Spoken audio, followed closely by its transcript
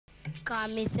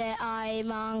Come me say I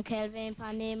man Kelvin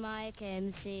Panny Mike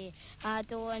MC. I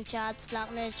don't chat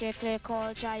slackness strictly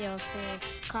culture you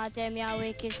see. Cause them your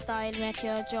wicked style make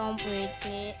you jump with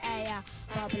me. Aya,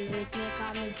 bubble with me,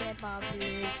 come me say bubble with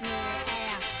me.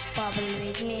 Aya, bubble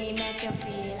with me, make you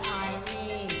feel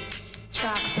irate.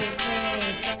 Tracks with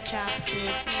me, say tracks with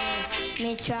me.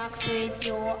 Me tracks with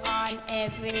you and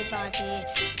everybody.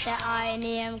 Say I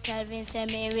name Kelvin, say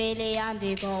me really on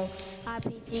the go. I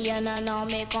pity you no know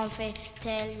me come fi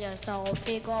tell you so.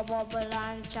 Figure bubble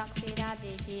and tracks inna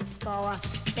the disco.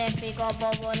 Say figure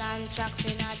bubble and tracks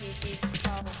inna the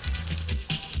disco.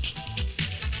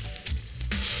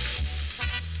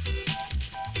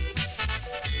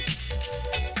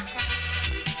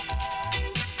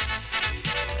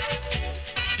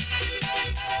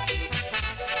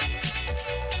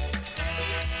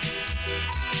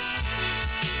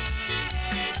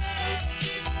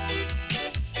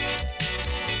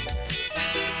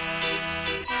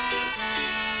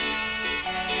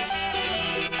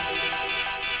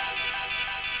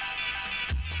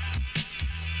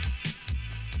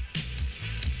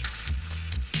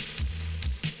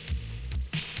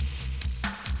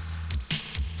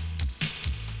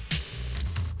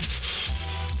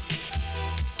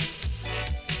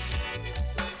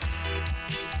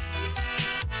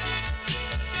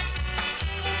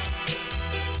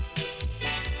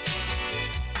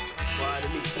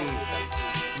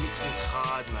 Mixing's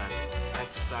hard, man.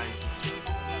 That's a scientist,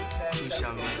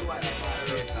 crucial mixing.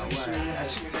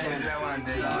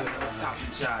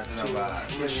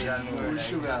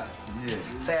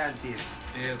 Scientist.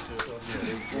 Yes, sir.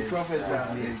 Professor.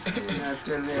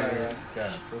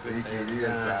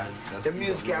 The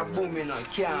music is booming now,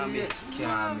 can't mix.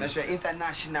 That's right,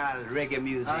 international reggae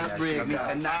music. Heartbreaker.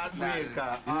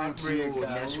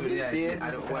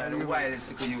 I don't want to why it's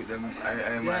to you. I'm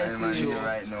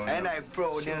right now. And I'm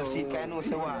proud to see, I know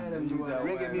so what.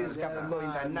 Reggae music have to go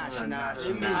international.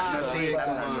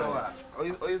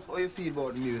 How you feel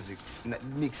about music,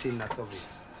 mixing that of it?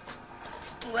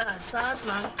 Well, it's hard,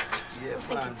 man.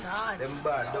 Yes, I think it's hard. Them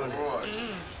bad, don't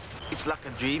they? It's like a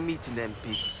dream meeting them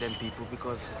people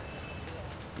because,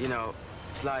 you know,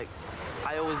 it's like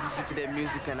I always listen to their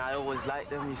music and I always like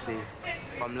them, you see,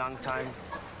 from long time.